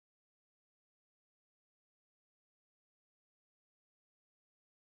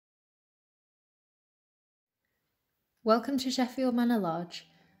Welcome to Sheffield Manor Lodge.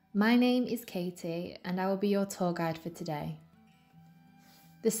 My name is Katie and I will be your tour guide for today.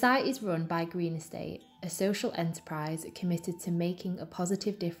 The site is run by Green Estate, a social enterprise committed to making a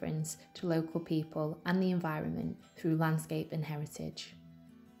positive difference to local people and the environment through landscape and heritage.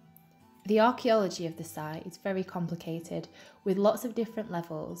 The archaeology of the site is very complicated with lots of different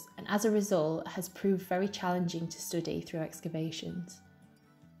levels and as a result has proved very challenging to study through excavations.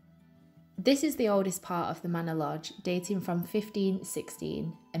 This is the oldest part of the Manor Lodge, dating from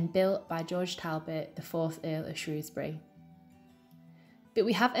 1516 and built by George Talbot, the 4th Earl of Shrewsbury. But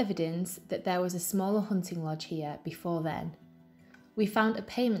we have evidence that there was a smaller hunting lodge here before then. We found a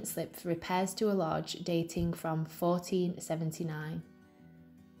payment slip for repairs to a lodge dating from 1479.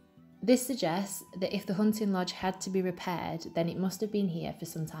 This suggests that if the hunting lodge had to be repaired, then it must have been here for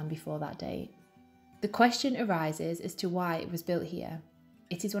some time before that date. The question arises as to why it was built here.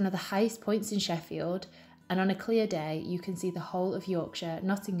 It is one of the highest points in Sheffield, and on a clear day you can see the whole of Yorkshire,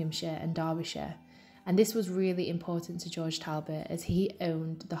 Nottinghamshire and Derbyshire, and this was really important to George Talbot as he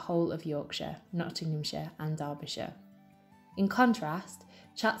owned the whole of Yorkshire, Nottinghamshire and Derbyshire. In contrast,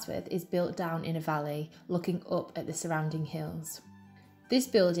 Chatsworth is built down in a valley looking up at the surrounding hills. This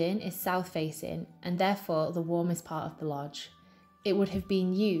building is south facing and therefore the warmest part of the lodge. It would have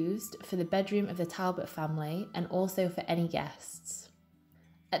been used for the bedroom of the Talbot family and also for any guests.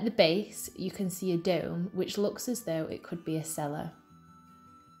 At the base, you can see a dome which looks as though it could be a cellar.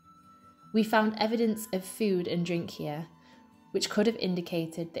 We found evidence of food and drink here, which could have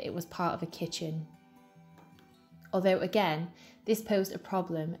indicated that it was part of a kitchen. Although again, this posed a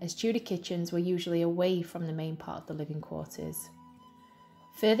problem as Tudor kitchens were usually away from the main part of the living quarters.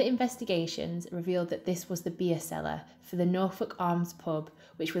 Further investigations revealed that this was the beer cellar for the Norfolk Arms pub,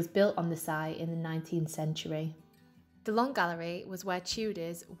 which was built on the site in the 19th century. The Long Gallery was where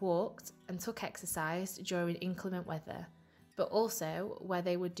Tudors walked and took exercise during inclement weather, but also where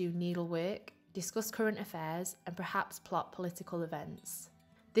they would do needlework, discuss current affairs and perhaps plot political events.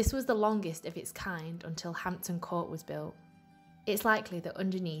 This was the longest of its kind until Hampton Court was built. It's likely that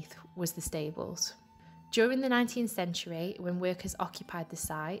underneath was the stables. During the 19th century, when workers occupied the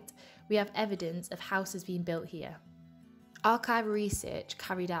site, we have evidence of houses being built here. Archival research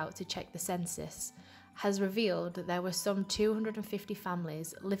carried out to check the census has revealed that there were some 250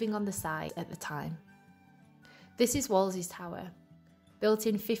 families living on the site at the time. This is Wolsey's Tower. Built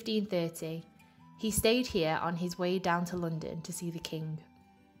in 1530, he stayed here on his way down to London to see the king.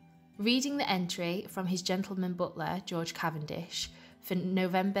 Reading the entry from his gentleman butler, George Cavendish, for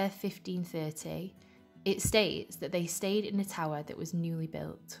November 1530, it states that they stayed in a tower that was newly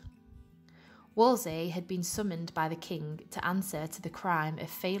built. Wolsey had been summoned by the king to answer to the crime of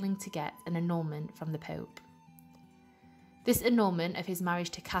failing to get an annulment from the Pope. This annulment of his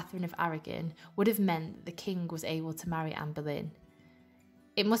marriage to Catherine of Aragon would have meant that the king was able to marry Anne Boleyn.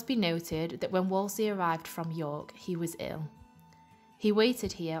 It must be noted that when Wolsey arrived from York, he was ill. He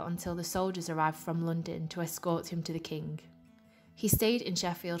waited here until the soldiers arrived from London to escort him to the king. He stayed in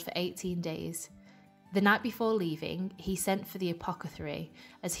Sheffield for 18 days. The night before leaving, he sent for the apothecary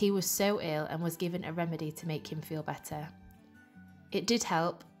as he was so ill and was given a remedy to make him feel better. It did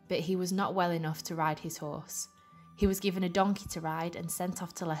help, but he was not well enough to ride his horse. He was given a donkey to ride and sent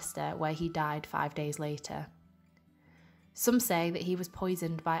off to Leicester, where he died 5 days later. Some say that he was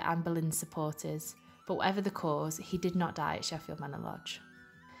poisoned by Anne Boleyn's supporters, but whatever the cause, he did not die at Sheffield Manor Lodge.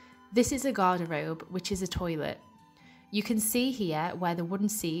 This is a garderobe, which is a toilet. You can see here where the wooden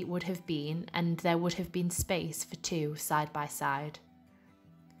seat would have been, and there would have been space for two side by side.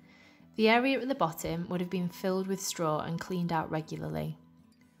 The area at the bottom would have been filled with straw and cleaned out regularly.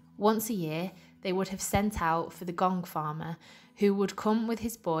 Once a year, they would have sent out for the gong farmer, who would come with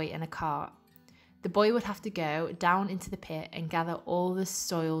his boy in a cart. The boy would have to go down into the pit and gather all the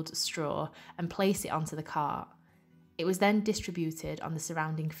soiled straw and place it onto the cart. It was then distributed on the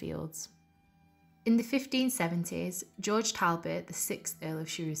surrounding fields. In the 1570s, George Talbot, the 6th Earl of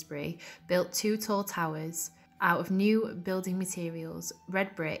Shrewsbury, built 2 tall towers out of new building materials,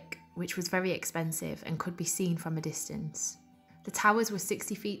 red brick, which was very expensive and could be seen from a distance. The towers were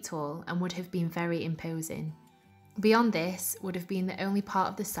 60 feet tall and would have been very imposing. Beyond this would have been the only part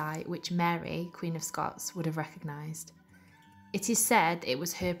of the site which Mary, Queen of Scots, would have recognised. It is said it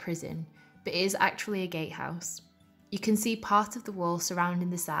was her prison, but it is actually a gatehouse. You can see part of the wall surrounding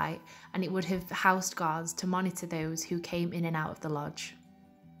the site, and it would have housed guards to monitor those who came in and out of the lodge.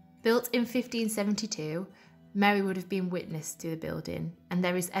 Built in 1572, Mary would have been witness to the building, and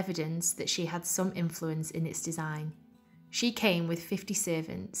there is evidence that she had some influence in its design. She came with 50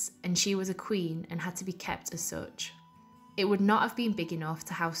 servants, and she was a queen and had to be kept as such. It would not have been big enough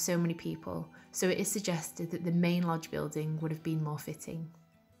to house so many people, so it is suggested that the main lodge building would have been more fitting.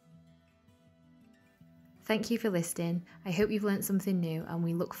 Thank you for listening. I hope you've learnt something new and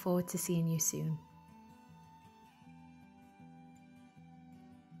we look forward to seeing you soon.